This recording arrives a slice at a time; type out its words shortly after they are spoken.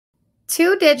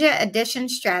Two-digit addition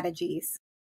strategies.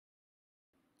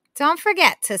 Don't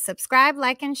forget to subscribe,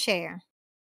 like, and share.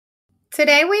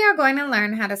 Today we are going to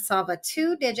learn how to solve a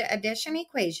two-digit addition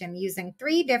equation using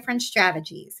three different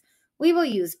strategies. We will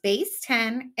use base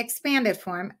 10, expanded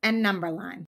form, and number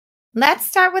line. Let's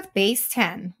start with base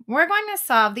 10. We're going to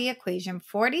solve the equation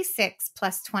 46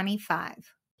 plus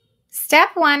 25. Step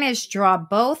 1 is draw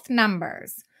both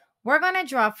numbers. We're going to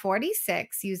draw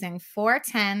 46 using 4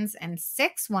 tens and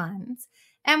 6 ones,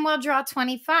 and we'll draw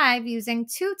 25 using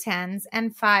 2 tens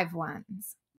and 5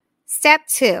 ones. Step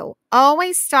 2,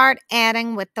 always start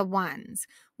adding with the ones.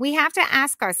 We have to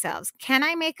ask ourselves, can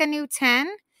I make a new 10?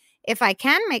 If I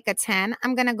can make a 10,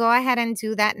 I'm going to go ahead and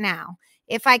do that now.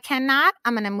 If I cannot,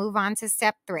 I'm going to move on to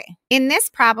step 3. In this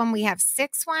problem, we have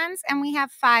 6 ones and we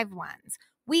have 5 ones.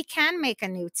 We can make a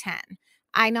new 10.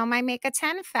 I know my make a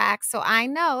 10 fact, so I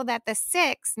know that the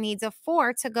 6 needs a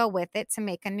 4 to go with it to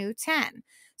make a new 10.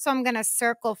 So I'm going to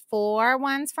circle 4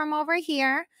 ones from over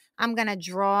here. I'm going to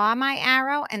draw my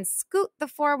arrow and scoot the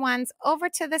 4 ones over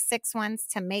to the 6 ones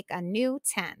to make a new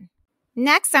 10.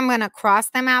 Next, I'm going to cross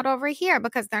them out over here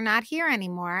because they're not here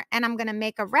anymore, and I'm going to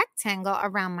make a rectangle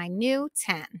around my new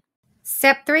 10.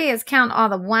 Step 3 is count all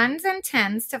the ones and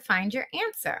tens to find your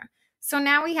answer. So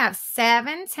now we have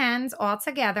 7 tens all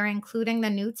together, including the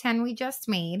new 10 we just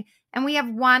made, and we have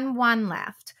 1 1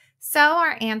 left. So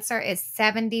our answer is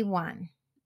 71.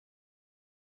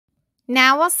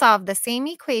 Now we'll solve the same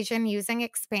equation using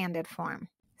expanded form.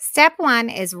 Step 1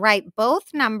 is write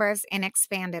both numbers in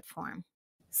expanded form.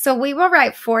 So we will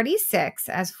write 46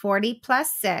 as 40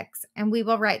 plus 6, and we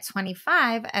will write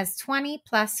 25 as 20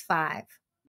 plus 5.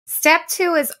 Step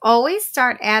 2 is always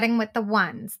start adding with the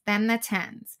ones, then the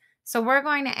tens. So we're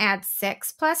going to add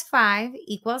 6 plus 5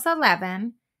 equals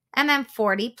 11, and then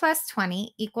 40 plus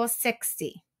 20 equals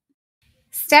 60.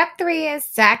 Step 3 is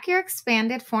stack your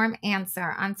expanded form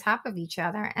answer on top of each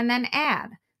other and then add,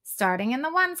 starting in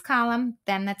the ones column,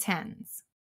 then the tens.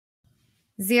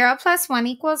 0 plus 1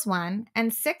 equals 1,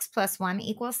 and 6 plus 1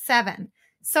 equals 7.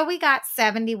 So we got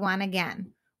 71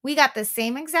 again. We got the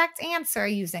same exact answer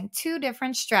using two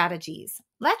different strategies.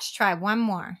 Let's try one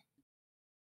more.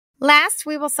 Last,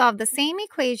 we will solve the same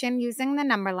equation using the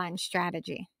number line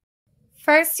strategy.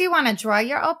 First, you want to draw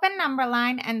your open number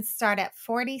line and start at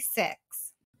 46.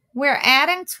 We're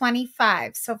adding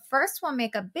 25, so first we'll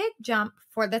make a big jump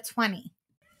for the 20.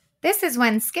 This is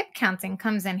when skip counting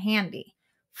comes in handy.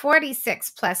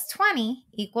 46 plus 20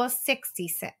 equals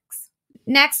 66.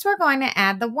 Next, we're going to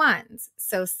add the ones,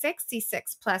 so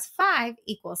 66 plus 5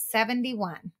 equals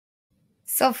 71.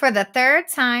 So for the third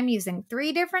time, using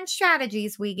three different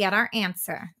strategies, we get our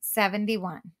answer,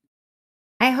 71.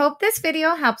 I hope this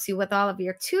video helps you with all of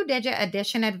your two-digit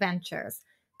addition adventures.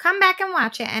 Come back and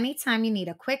watch it anytime you need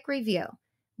a quick review.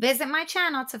 Visit my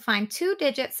channel to find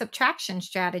two-digit subtraction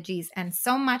strategies and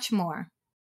so much more.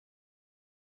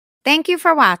 Thank you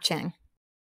for watching.